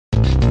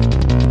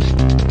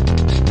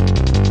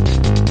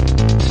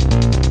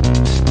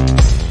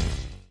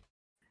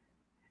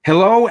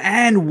Hello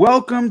and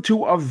welcome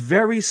to a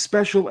very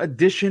special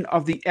edition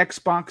of the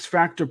Xbox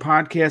Factor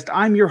podcast.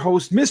 I'm your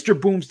host, Mr.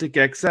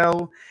 Boomstick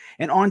XL,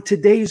 and on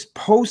today's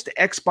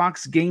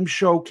post-Xbox Game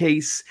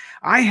Showcase,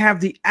 I have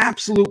the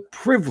absolute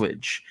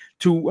privilege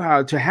to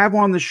have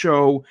on the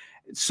show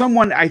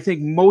someone I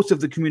think most of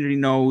the community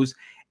knows,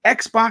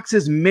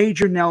 Xbox's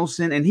Major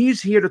Nelson, and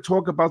he's here to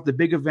talk about the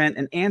big event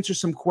and answer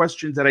some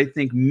questions that I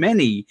think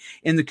many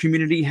in the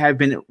community have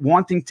been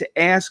wanting to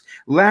ask.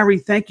 Larry,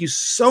 thank you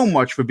so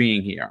much for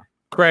being here.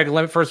 Greg,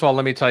 first of all,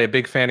 let me tell you,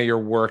 big fan of your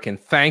work, and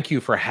thank you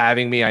for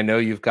having me. I know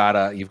you've got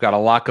a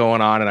lot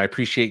going on, and I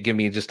appreciate giving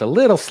me just a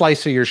little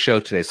slice of your show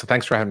today. So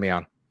thanks for having me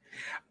on.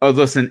 Oh,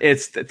 listen,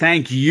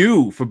 thank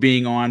you for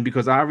being on,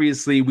 because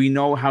obviously we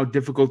know how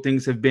difficult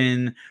things have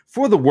been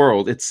for the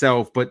world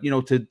itself. But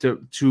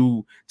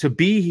to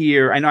be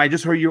here, I know I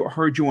just heard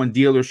you on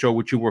Dealer Show,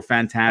 which you were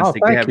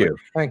fantastic. Oh,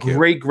 thank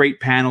you. Great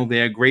panel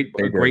there,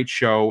 great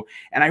show,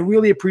 and I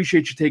really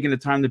appreciate you taking the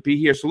time to be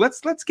here. So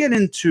let's get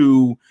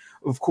into,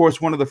 of course,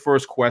 one of the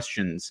first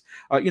questions.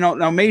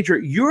 Now, Major,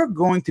 you're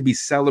going to be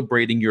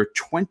celebrating your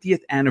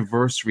 20th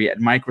anniversary at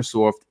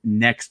Microsoft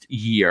next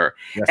year.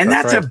 Yes, and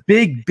that's right. A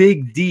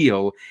big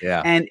deal.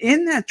 Yeah. And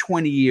in that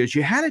 20 years,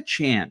 you had a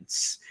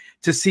chance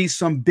to see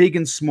some big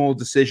and small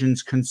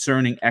decisions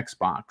concerning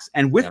Xbox.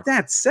 And with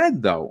that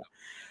said, though,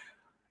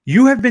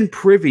 you have been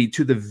privy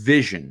to the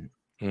vision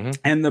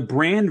and the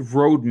brand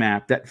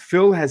roadmap that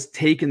Phil has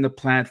taken the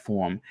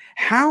platform.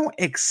 How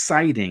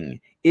exciting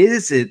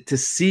is it to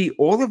see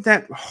all of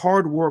that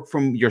hard work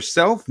from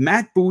yourself,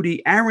 Matt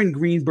Booty, Aaron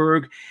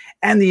Greenberg,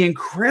 and the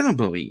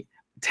incredibly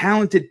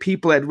talented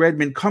people at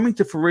Redmond coming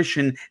to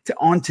fruition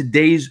on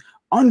today's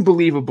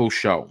unbelievable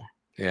show?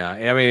 Yeah,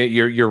 I mean,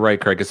 you're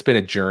right, Craig. It's been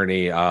a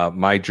journey,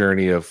 my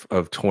journey of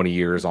 20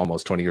 years,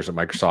 almost 20 years at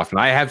Microsoft, and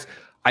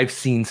I've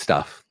seen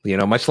stuff.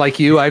 Much like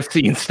you, I've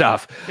seen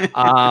stuff,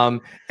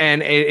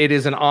 and it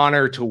is an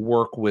honor to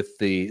work with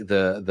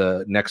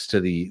the next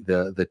to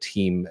the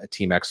team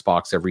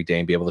Xbox every day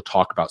and be able to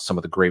talk about some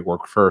of the great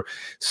work.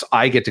 So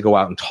I get to go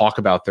out and talk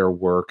about their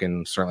work,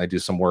 and certainly do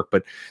some work,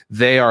 but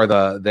they are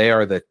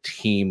the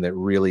team that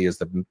really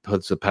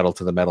puts the pedal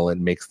to the metal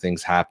and makes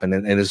things happen,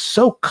 and is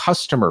so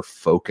customer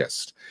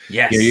focused.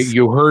 Yes,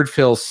 you heard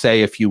Phil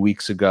say a few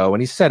weeks ago,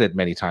 and he said it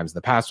many times in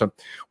the past, but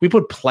we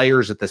put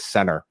players at the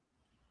center.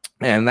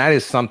 And that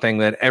is something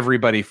that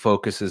everybody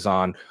focuses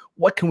on.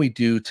 What can we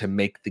do to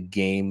make the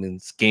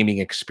gaming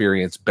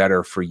experience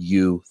better for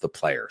you, the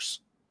players?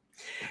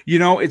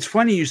 It's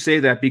funny you say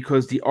that,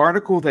 because the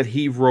article that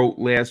he wrote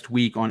last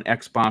week on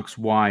Xbox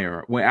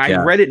Wire, when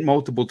I read it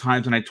multiple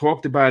times, and I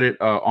talked about it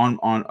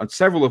on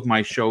several of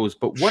my shows.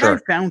 But what I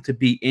found to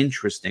be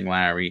interesting,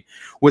 Larry,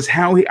 was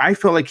how I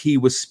felt like he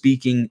was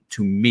speaking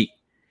to me.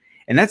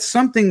 And that's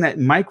something that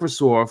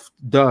Microsoft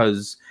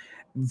does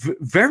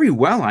very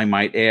well, I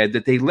might add,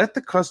 that they let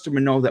the customer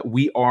know that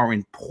we are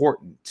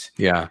important.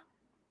 Yeah,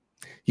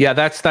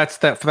 that's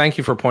that. Thank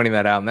you for pointing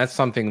that out. And that's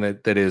something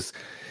that is,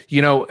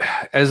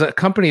 as a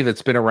company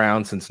that's been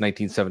around since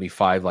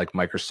 1975, like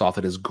Microsoft,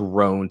 it has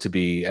grown to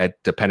be,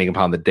 depending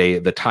upon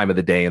the time of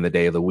the day and the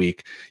day of the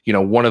week,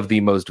 one of the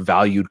most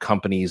valued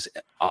companies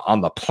on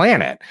the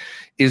planet,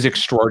 is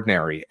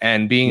extraordinary.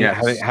 And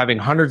having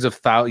hundreds of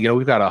thousands,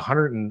 we've got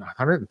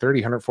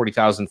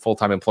 140,000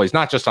 full-time employees,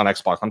 not just on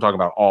Xbox. I'm talking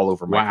about all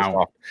over Microsoft.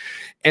 Wow.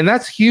 And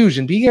that's huge.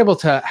 And being able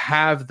to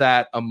have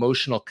that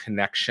emotional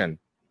connection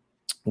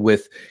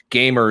with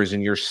gamers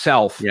and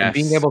yourself, and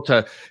being able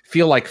to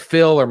feel like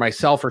Phil or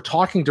myself are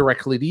talking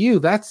directly to you,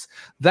 that's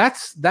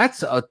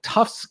a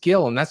tough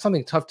skill, and that's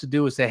something tough to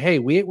do, is say, hey,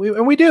 we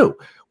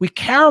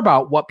care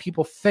about what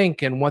people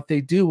think and what they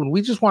do, and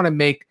we just want to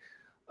make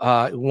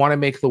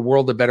the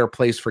world a better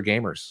place for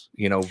gamers,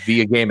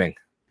 via gaming.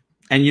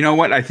 And you know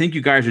what? I think you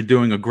guys are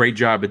doing a great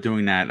job at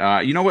doing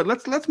that. You know what?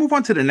 Let's move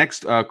on to the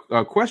next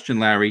question,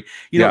 Larry.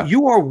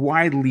 You are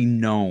widely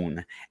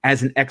known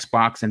as an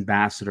Xbox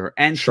ambassador,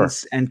 and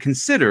and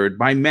considered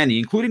by many,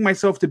 including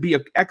myself, to be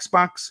an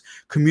Xbox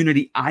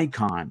community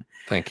icon.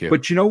 Thank you.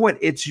 But you know what?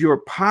 It's your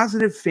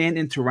positive fan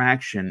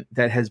interaction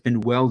that has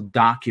been well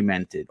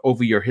documented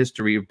over your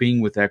history of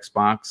being with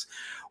Xbox.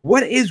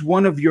 What is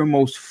one of your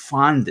most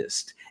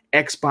fondest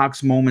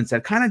Xbox moments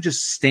that kind of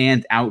just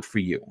stand out for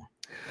you?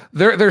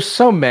 There's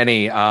so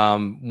many.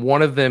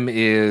 One of them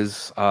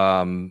is,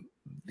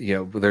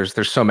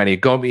 there's so many.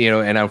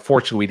 And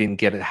unfortunately, we didn't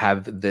get to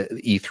have the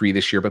E3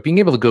 this year. But being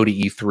able to go to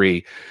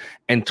E3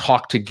 and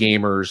talk to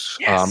gamers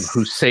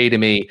who say to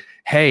me,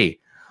 "Hey,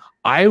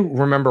 I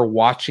remember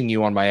watching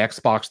you on my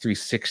Xbox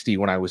 360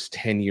 when I was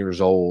 10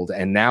 years old,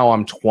 and now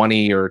I'm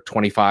 20 or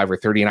 25 or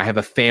 30, and I have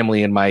a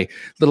family and my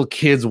little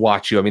kids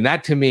watch you." I mean,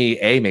 that to me,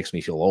 makes me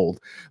feel old.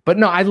 But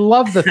no, I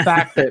love the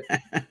fact that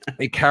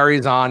it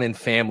carries on in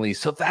families.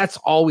 So that's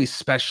always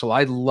special.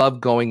 I love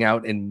going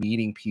out and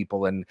meeting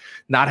people, and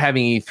not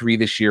having E3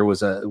 this year was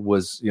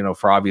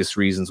for obvious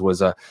reasons,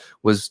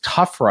 was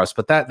tough for us.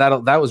 But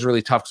that was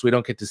really tough, because we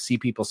don't get to see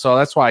people. So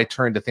that's why I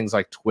turned to things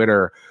like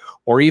Twitter,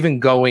 or even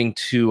going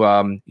to,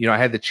 I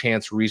had the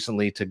chance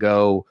recently to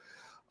go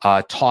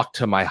talk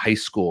to my high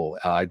school.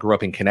 I grew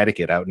up in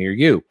Connecticut, out near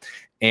you.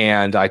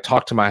 And I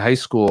talked to my high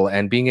school,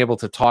 and being able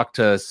to talk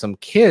to some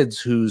kids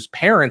whose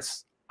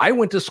parents I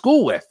went to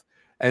school with,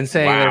 and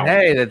saying Wow.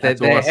 that,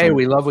 hey, Awesome. hey,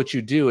 we love what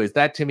you do, is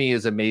that, to me,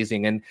 is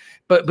amazing. And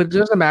but it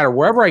doesn't matter,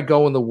 wherever I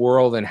go in the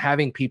world, and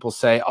having people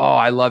say, oh,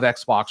 I love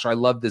Xbox, or I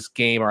love this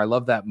game, or I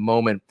love that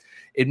moment,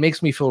 it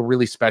makes me feel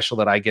really special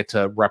that I get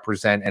to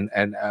represent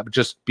and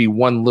just be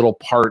one little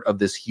part of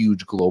this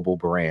huge global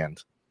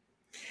brand.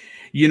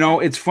 You know,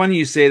 it's funny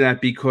you say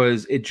that,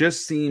 because it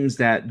just seems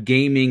that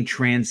gaming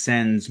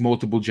transcends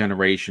multiple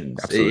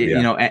generations. Absolutely, yeah.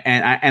 You know,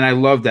 and I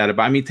love that.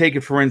 But I mean, take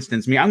it for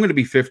instance, me, I'm going to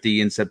be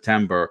 50 in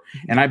September,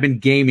 and I've been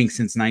gaming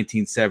since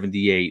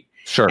 1978.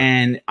 Sure.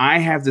 And I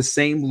have the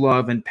same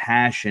love and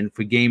passion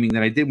for gaming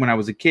that I did when I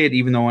was a kid,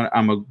 even though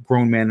I'm a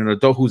grown man and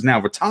adult who's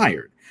now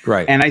retired.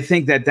 Right. And I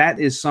think that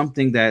that is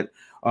something that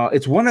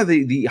it's one of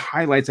the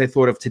highlights I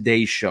thought of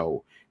today's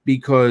show,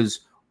 because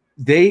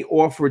they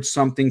offered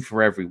something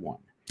for everyone.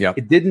 Yeah.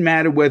 It didn't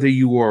matter whether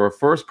you were a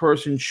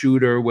first-person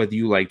shooter, whether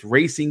you liked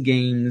racing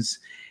games.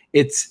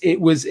 It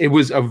was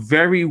a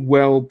very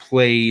well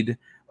played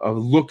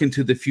look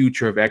into the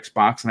future of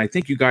Xbox, and I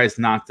think you guys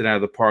knocked it out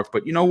of the park.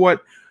 But you know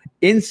what?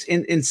 In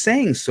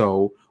saying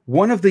so,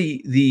 one of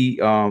the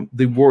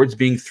words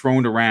being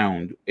thrown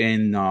around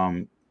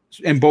in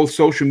both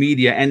social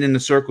media and in the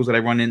circles that I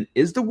run in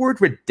is the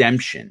word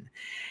redemption.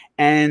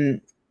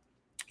 And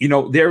you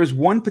know, there is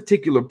one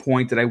particular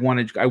point that I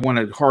want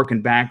to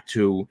harken back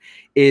to,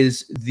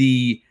 is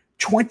the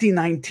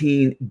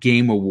 2019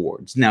 Game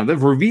Awards. Now, the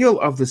reveal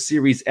of the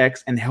Series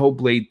X and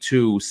Hellblade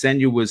 2: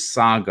 Senua's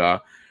Saga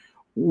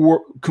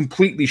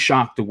completely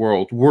shocked the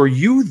world. Were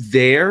you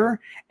there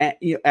at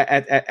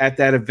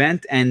that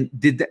event? And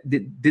did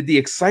the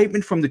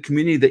excitement from the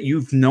community that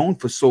you've known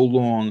for so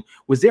long,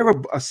 was there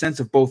a sense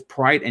of both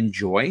pride and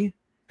joy?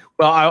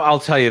 Well, I'll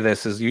tell you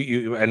this, is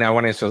you and I'll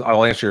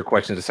answer your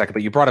question in a second,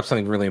 but you brought up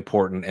something really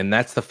important, and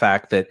that's the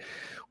fact that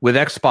with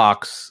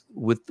Xbox,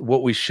 with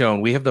what we've shown,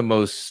 we have the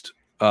most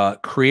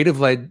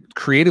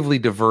creatively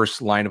diverse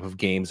lineup of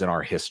games in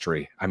our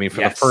history. I mean,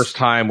 for the first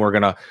time, we're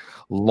gonna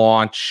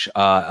launch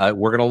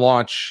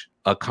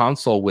a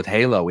console with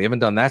Halo. We haven't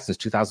done that since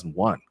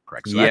 2001,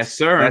 correct? So yes,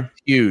 sir.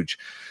 That's huge.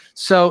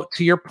 So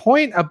to your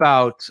point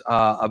about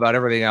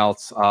everything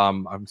else,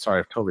 I'm sorry,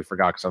 I've totally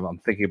forgot, because I'm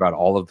thinking about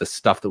all of the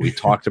stuff that we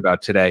talked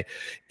about today.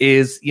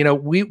 Is, you know,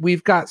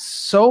 we've got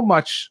so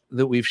much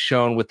that we've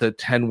shown with the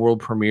 10 world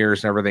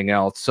premieres and everything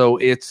else. So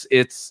it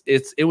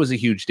was a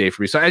huge day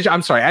for me. So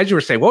I'm sorry, as you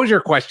were saying, what was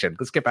your question?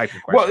 Let's get back to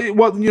your question.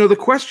 Well, you know, the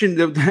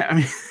question, I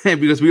mean,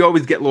 because we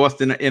always get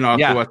lost in our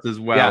thoughts as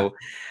well.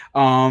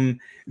 Yeah.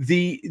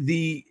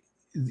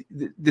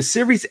 The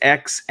Series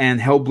X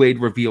and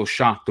Hellblade reveal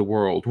shocked the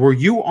world. Were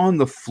you on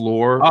the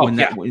floor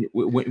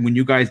when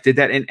you guys did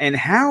that? And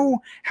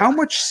how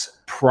much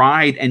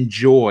pride and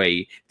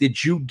joy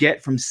did you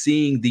get from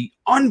seeing the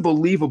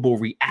unbelievable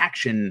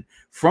reaction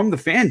from the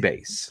fan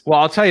base? Well,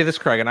 I'll tell you this,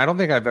 Craig, and I don't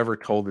think I've ever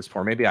told this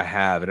before. Maybe I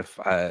have,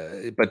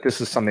 but this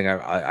is something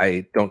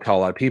I don't tell a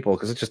lot of people,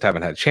 because I just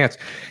haven't had a chance.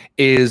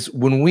 Is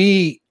when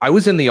I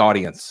was in the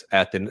audience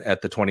at the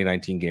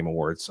 2019 Game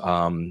Awards.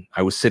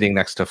 I was sitting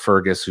next to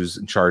Fergus, who's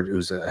in charge,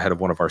 who's head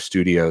of one of our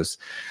studios,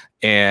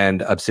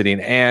 and Obsidian,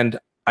 and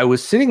I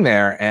was sitting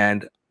there,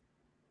 and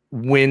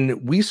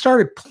when we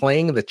started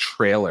playing the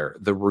trailer,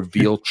 the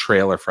reveal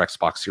trailer for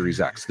Xbox Series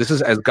X, this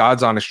is as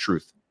God's honest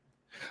truth,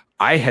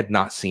 I had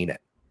not seen it.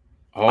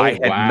 I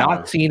had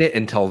not seen it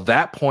until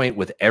that point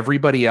with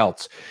everybody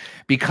else,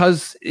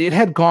 because it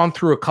had gone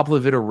through a couple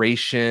of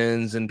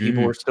iterations and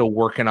people were still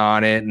working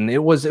on it, and it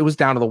was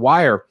down to the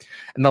wire.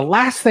 And the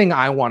last thing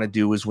I want to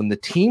do is, when the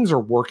teams are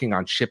working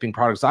on shipping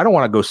products, I don't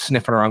want to go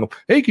sniffing around, go,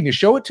 hey, can you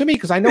show it to me?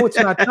 Because I know it's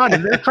not done,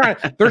 and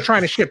they're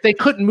trying to ship. They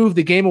couldn't move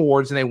the Game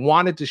Awards, and they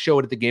wanted to show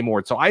it at the Game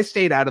Awards, so I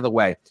stayed out of the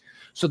way.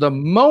 So the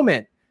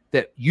moment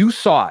that you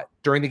saw it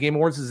during the Game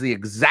Awards is the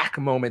exact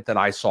moment that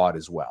I saw it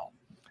as well.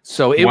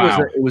 So it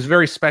was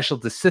very special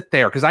to sit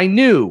there, because I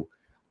knew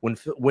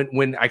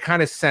when I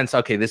kind of sensed,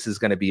 okay, this is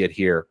going to be it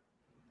here,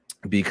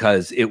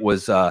 because it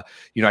was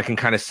you know, I can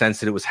kind of sense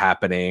that it was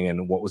happening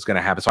and what was going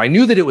to happen. So I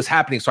knew that it was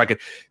happening, so I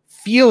could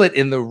feel it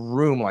in the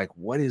room, like,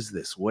 what is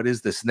this? What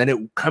is this? And then it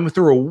came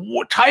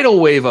through a tidal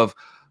wave of,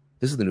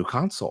 this is the new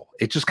console.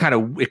 It kind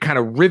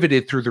of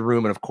riveted through the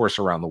room, and of course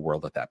around the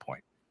world at that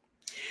point.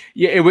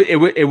 Yeah,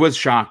 it was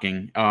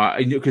shocking,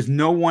 because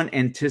no one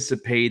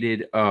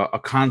anticipated a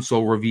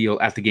console reveal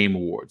at the Game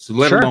Awards,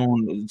 let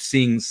alone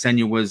seeing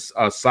Senua's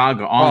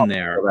Saga on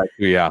there. Right.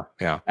 Yeah.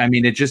 I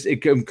mean,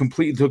 it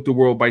completely took the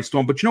world by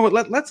storm. But you know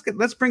what?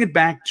 Let's bring it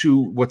back to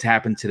what's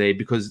happened today,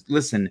 because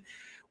listen,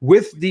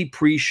 with the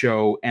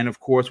pre-show and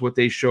of course what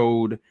they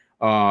showed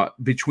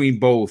between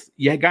both,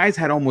 guys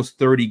had almost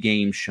 30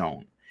 games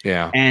shown.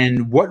 Yeah.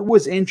 And what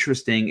was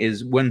interesting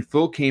is when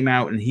Phil came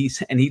out and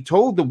he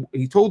told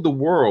the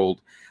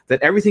world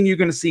that everything you're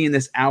going to see in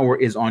this hour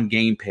is on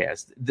Game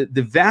Pass.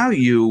 The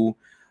value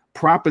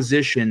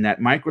proposition that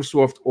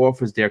Microsoft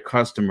offers their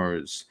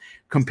customers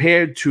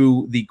compared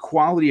to the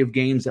quality of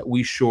games that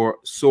we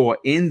saw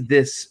in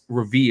this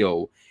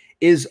reveal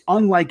is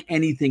unlike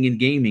anything in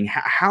gaming.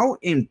 How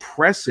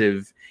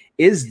impressive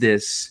is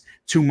this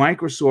to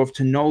Microsoft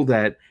to know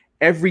that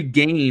every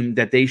game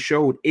that they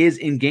showed is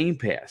in Game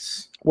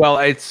Pass? Well,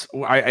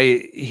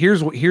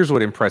 here's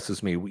what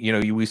impresses me.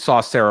 We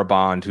saw Sarah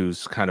Bond,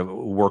 who's kind of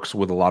works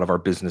with a lot of our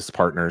business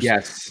partners.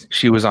 Yes,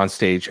 she was on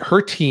stage.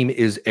 Her team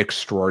is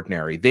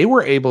extraordinary. They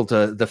were able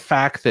to, the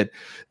fact that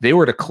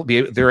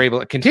they're able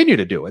to continue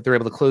to do it. They're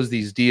able to close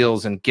these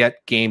deals and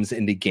get games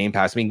into Game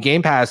Pass. I mean,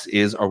 Game Pass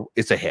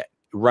it's a hit.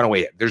 Runaway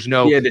hit. There's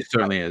no. Yeah, it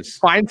certainly is.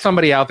 Find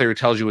somebody out there who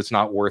tells you it's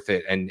not worth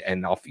it, and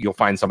you'll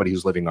find somebody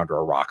who's living under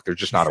a rock. They're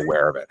just not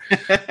aware of it.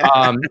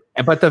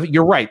 But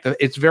you're right.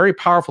 It's very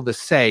powerful to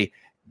say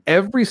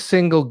every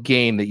single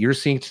game that you're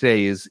seeing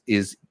today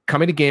is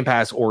coming to Game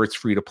Pass or it's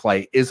free to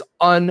play is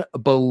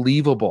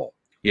unbelievable.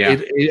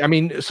 Yeah. I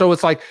mean, so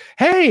it's like,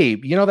 hey,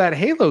 that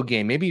Halo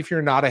game. Maybe if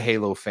you're not a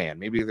Halo fan,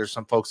 maybe there's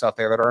some folks out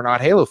there that are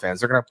not Halo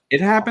fans.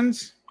 It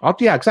happens.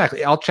 Yeah,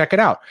 exactly. I'll check it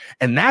out.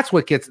 And that's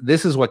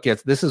this is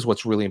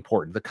what's really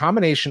important. The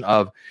combination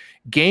of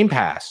Game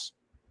Pass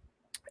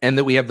and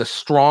that we have the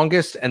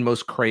strongest and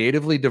most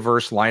creatively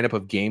diverse lineup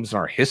of games in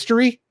our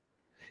history.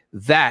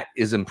 That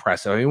is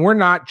impressive. I mean, we're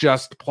not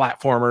just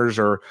platformers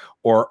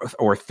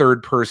or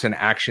third person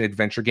action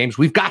adventure games.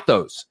 We've got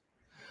those.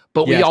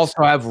 But we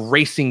also have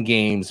racing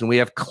games and we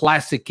have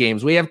classic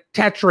games. We have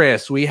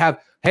Tetris. We have,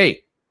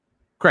 hey,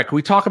 Craig, can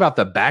we talk about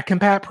the Back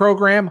Compat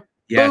program?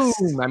 Yes.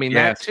 Boom. I mean,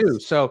 that too.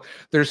 So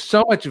there's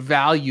so much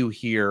value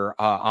here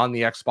on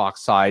the Xbox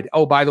side.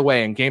 Oh, by the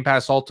way, in Game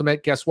Pass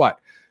Ultimate, guess what?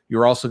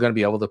 You're also going to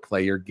be able to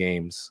play your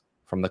games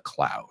from the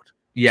cloud.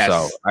 Yes.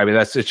 So, I mean,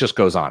 it just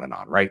goes on,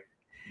 right?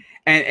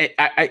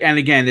 And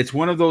again, it's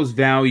one of those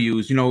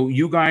values,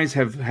 you guys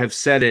have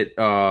said it,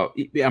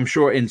 I'm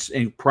sure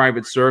in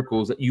private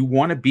circles, that you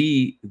want to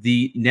be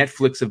the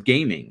Netflix of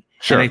gaming.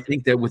 Sure. And I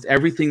think that with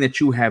everything that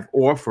you have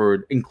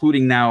offered,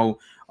 including now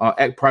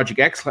Project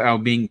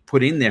xCloud being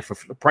put in there for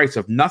the price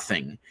of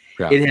nothing,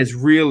 it has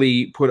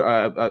really put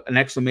an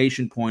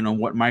exclamation point on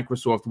what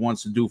Microsoft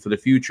wants to do for the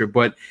future.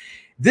 But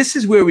this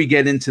is where we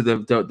get into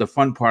the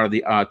fun part of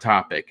the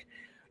topic.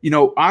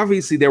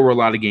 Obviously there were a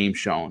lot of games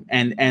shown,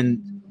 and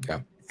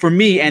for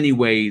me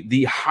anyway,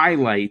 the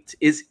highlight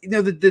is,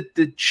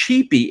 the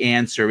cheapy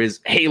answer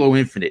is Halo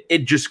Infinite.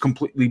 It just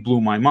completely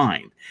blew my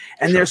mind.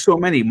 And there's so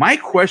many. My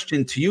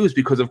question to you is,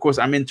 because of course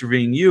I'm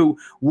interviewing you,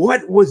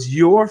 what was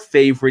your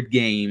favorite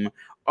game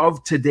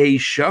of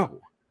today's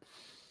show?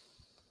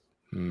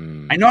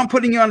 I know I'm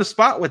putting you on the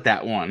spot with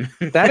that one.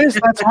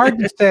 That's hard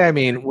to say. I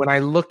mean, when I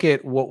look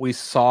at what we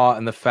saw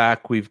and the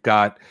fact we've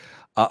got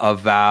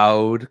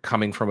Avowed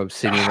coming from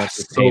Obsidian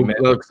Entertainment,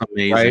 so looks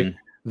amazing. Right?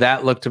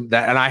 That looked and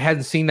I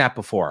hadn't seen that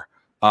before.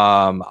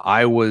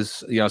 I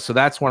was, so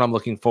that's what I'm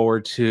looking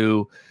forward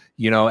to.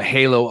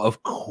 Halo,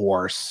 of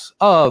course.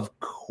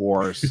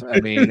 I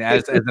mean,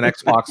 as an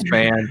Xbox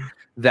fan,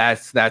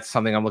 that's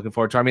something I'm looking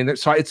forward to. I mean,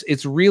 so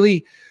it's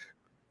really,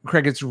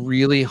 Craig, it's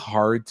really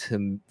hard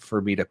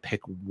for me to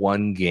pick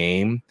one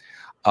game,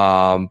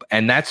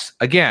 and that's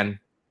again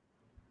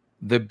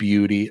the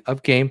beauty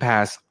of Game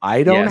Pass.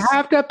 I don't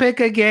have to pick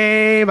a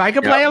game. I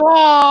can play them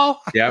all.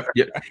 Yep.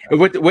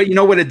 What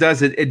it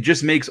does? It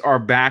just makes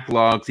our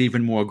backlogs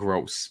even more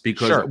gross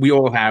because we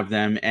all have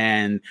them.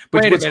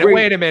 But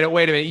wait a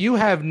minute. You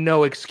have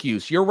no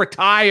excuse. You're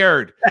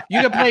retired.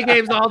 You can play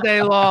games all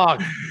day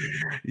long.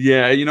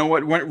 Yeah, you know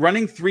what?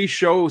 Running 3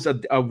 shows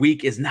a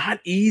week is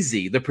not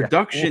easy. The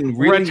production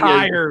really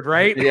retired,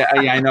 right? Yeah,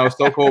 I know.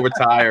 So cool,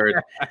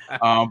 retired.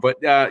 But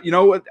you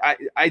know what?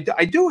 I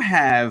do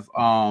have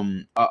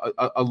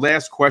a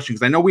last question,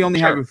 because I know we only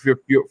have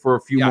for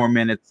a few more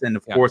minutes, and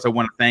of course I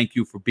want to thank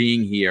you for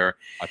being here.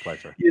 My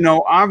pleasure.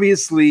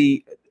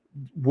 Obviously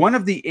one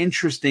of the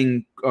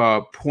interesting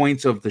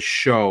points of the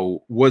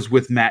show was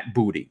with Matt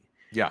Booty.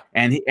 Yeah,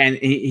 and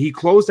he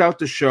closed out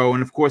the show,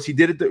 and of course he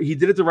did it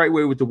the right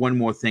way with the one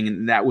more thing,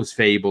 and that was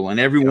Fable. And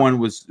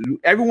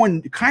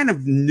everyone kind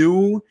of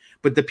knew,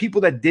 but the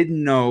people that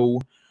didn't know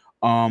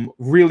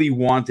really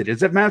wanted it.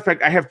 As a matter of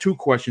fact, I have 2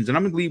 questions, and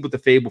I'm going to lead with the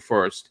Fable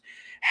first.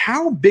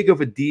 How big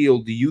of a deal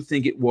do you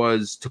think it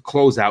was to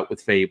close out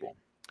with Fable?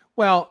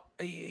 Well,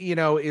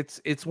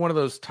 it's one of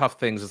those tough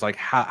things. It's like,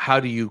 how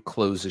do you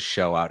close a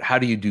show out? How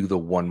do you do the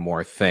one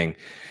more thing?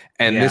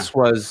 And this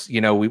was,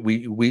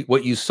 we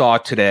what you saw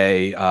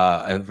today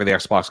for the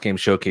Xbox Game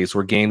Showcase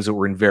were games that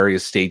were in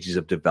various stages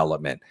of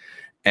development.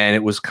 And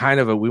it was kind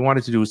of we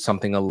wanted to do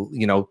something,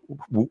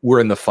 we're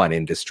in the fun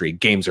industry.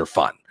 Games are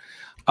fun.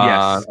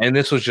 Yes. And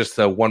this was just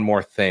the one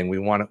more thing. We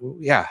want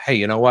to, hey,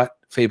 you know what?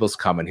 Fable's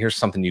coming. Here's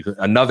something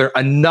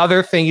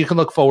another thing you can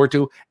look forward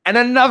to, and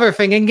another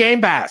thing in Game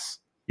Pass.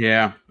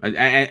 Yeah,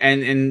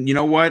 and you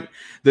know what?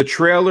 The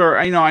trailer,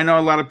 I know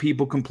a lot of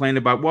people complain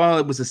about, well,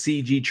 it was a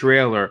CG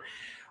trailer.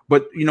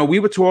 But, we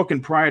were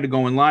talking prior to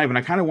going live, and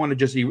I kind of want to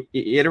just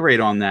iterate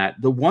on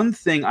that. The one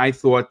thing I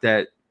thought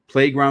that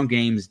Playground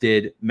Games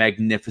did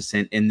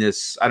magnificent in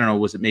this, I don't know,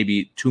 was it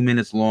maybe 2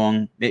 minutes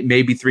long,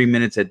 maybe 3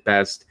 minutes at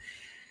best?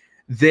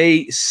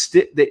 They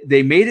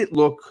made it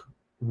look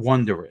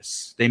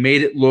wondrous. They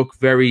made it look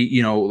very,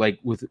 you know, like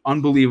with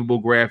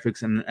unbelievable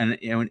graphics,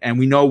 and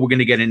we know we're going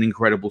to get an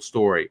incredible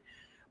story.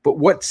 But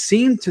what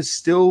seemed to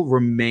still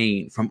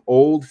remain from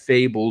old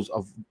fables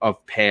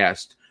of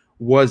past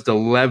was the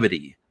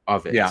levity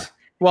of it. Yeah.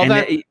 Well,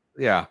 and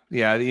yeah.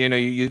 You know,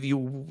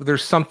 you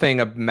there's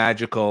something of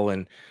magical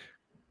and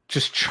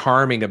just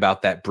charming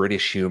about that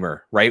British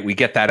humor, right? We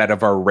get that out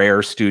of our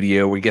Rare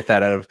studio. We get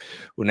that out of,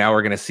 well, now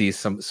we're going to see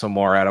some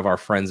more out of our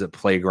friends at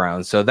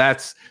Playground. So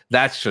that's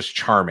just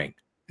charming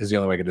is the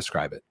only way I can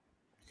describe it.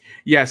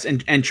 Yes,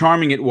 and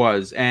charming it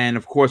was, and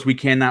of course we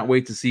cannot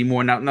wait to see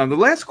more. Now the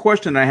last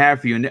question I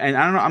have for you, and I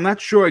don't know, I'm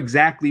not sure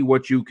exactly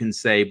what you can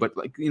say, but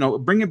like, you know,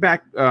 bringing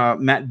back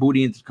Matt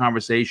Booty into the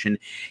conversation,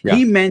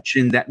 he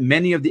mentioned that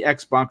many of the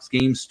Xbox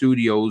game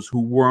studios who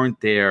weren't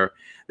there,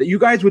 that you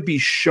guys would be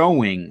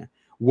showing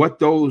what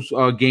those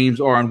games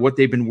are and what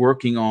they've been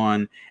working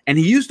on, and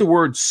he used the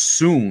word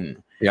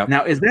soon. Yeah.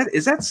 Now, is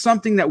that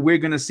something that we're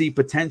going to see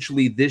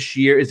potentially this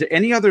year? Is there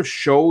any other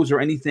shows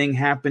or anything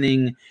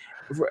happening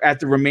at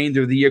the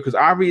remainder of the year? Because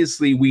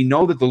obviously we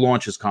know that the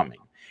launch is coming.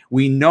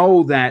 We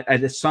know that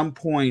at some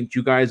point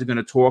you guys are going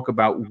to talk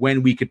about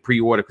when we could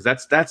pre-order,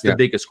 because that's the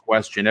biggest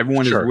question.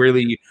 Everyone is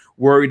really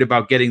worried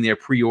about getting their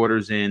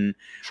pre-orders in.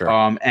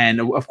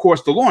 And of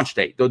course the launch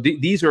date.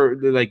 These are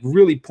like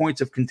really points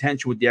of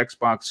contention with the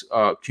Xbox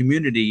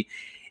community.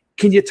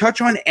 Can you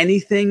touch on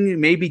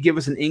anything? Maybe give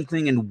us an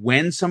inkling and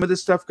when some of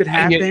this stuff could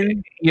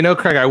happen. You know,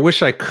 Craig, I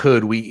wish I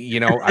could.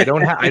 I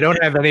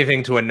don't have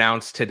anything to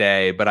announce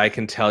today, but I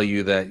can tell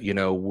you that, you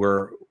know,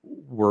 we're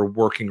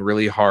working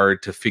really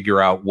hard to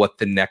figure out what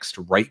the next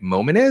right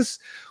moment is.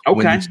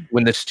 Okay.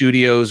 When the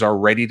studios are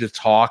ready to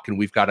talk and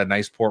we've got a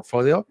nice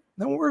portfolio,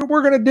 then we're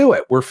going to do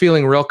it. We're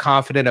feeling real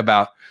confident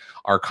about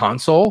our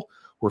console.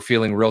 We're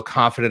feeling real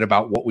confident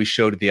about what we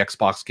showed at the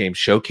Xbox Game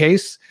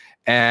Showcase.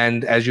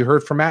 And as you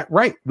heard from Matt,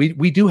 right,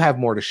 we do have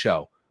more to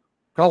show.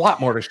 Got a lot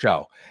more to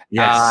show.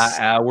 Yes.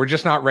 We're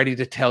just not ready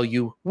to tell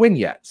you when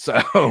yet. So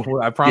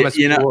I promise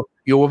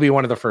you will be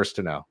one of the first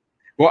to know.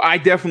 Well, I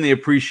definitely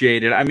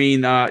appreciate it. I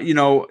mean, you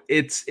know,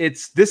 this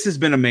has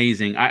been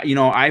amazing.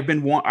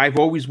 I've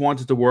always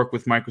wanted to work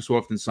with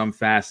Microsoft in some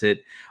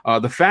facet.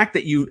 The fact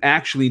that you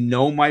actually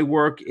know my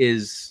work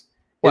is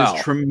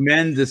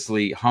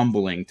tremendously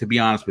humbling, to be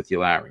honest with you,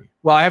 Larry.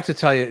 Well, I have to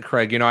tell you,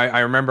 Craig, you know, I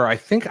remember,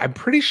 I'm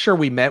pretty sure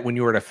we met when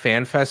you were at a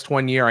Fan Fest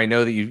one year. I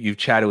know that you've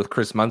chatted with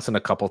Chris Munson a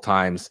couple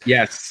times.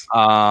 Yes.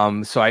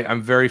 So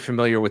I'm very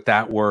familiar with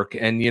that work.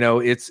 And, you know,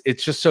 it's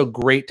just so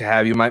great to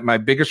have you. My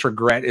biggest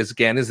regret is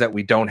that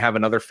we don't have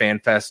another Fan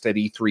Fest at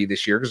E3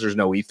 this year because there's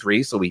no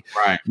E3. So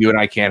you and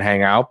I can't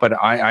hang out. But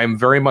I'm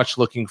very much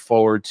looking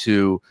forward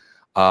to,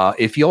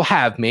 if you'll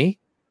have me,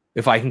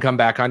 if I can come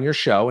back on your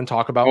show and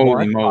talk about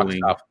more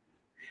stuff.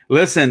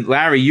 Listen,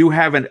 Larry, you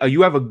have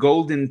a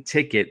golden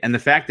ticket, and the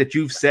fact that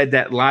you've said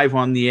that live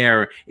on the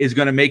air is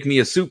going to make me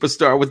a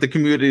superstar with the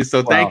community.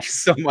 So thank you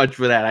so much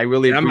for that. I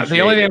really appreciate it.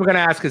 The only thing I'm going to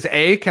ask is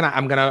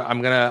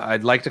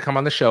I'd like to come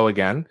on the show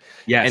again.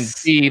 Yes.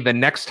 And B, the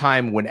next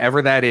time,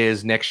 whenever that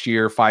is, next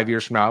year, 5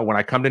 years from now, when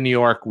I come to New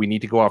York, we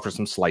need to go out for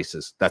some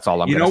slices. That's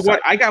all I'm going to say. You know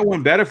what? I got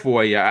one better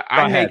for you.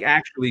 I make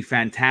actually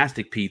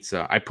fantastic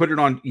pizza. I put it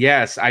on.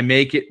 Yes, I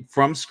make it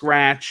from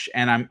scratch,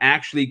 and I'm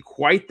actually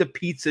quite the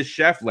pizza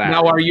chef, Larry.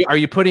 Now, are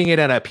you putting it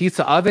in a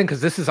pizza oven? Because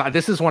this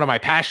is one of my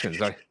passions.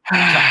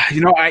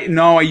 You know,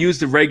 I use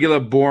the regular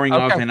boring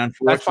oven.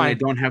 Unfortunately, I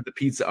don't have the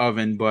pizza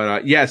oven.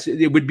 But yes,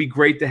 it would be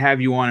great to have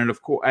you on. And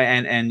of course,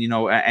 and you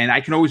know, and I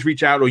can always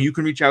reach out, or you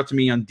can reach out to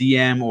me on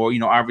DM, or, you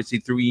know, obviously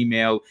through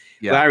email.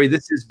 Yeah. Larry,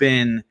 this has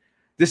been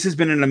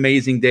an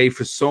amazing day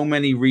for so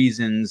many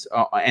reasons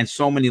and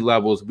so many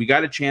levels. We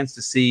got a chance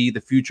to see the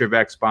future of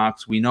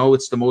Xbox. We know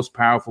it's the most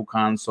powerful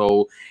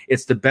console.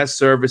 It's the best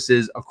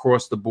services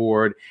across the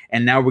board.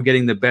 And now we're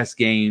getting the best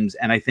games.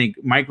 And I think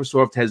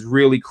Microsoft has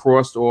really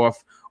crossed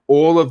off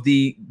all of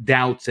the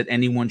doubts that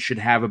anyone should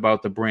have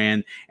about the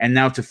brand. And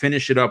now to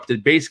finish it up,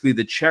 basically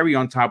the cherry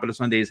on top of the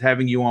sundae is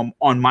having you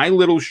on my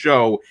little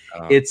show.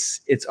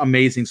 It's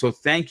amazing. So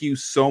thank you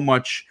so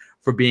much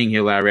for being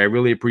here, Larry. I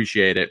really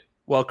appreciate it.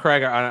 Well,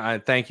 Craig, I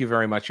thank you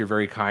very much. You're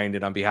very kind.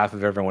 And on behalf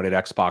of everyone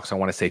at Xbox, I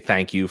want to say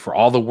thank you for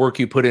all the work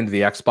you put into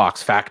the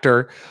Xbox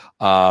Factor.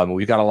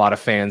 We've got a lot of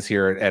fans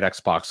here at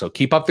Xbox. So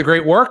keep up the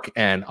great work,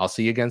 and I'll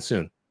see you again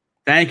soon.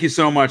 Thank you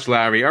so much,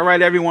 Larry. All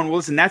right, everyone. Well,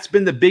 listen, that's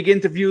been the big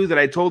interview that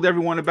I told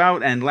everyone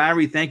about. And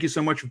Larry, thank you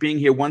so much for being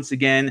here once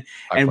again.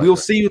 And we'll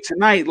see you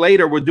tonight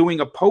later. We're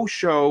doing a post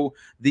show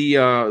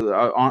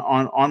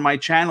on my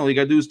channel. You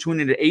got to do is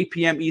tune in at 8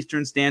 p.m.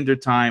 Eastern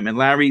Standard Time. And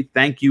Larry,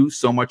 thank you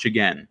so much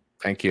again.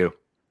 Thank you.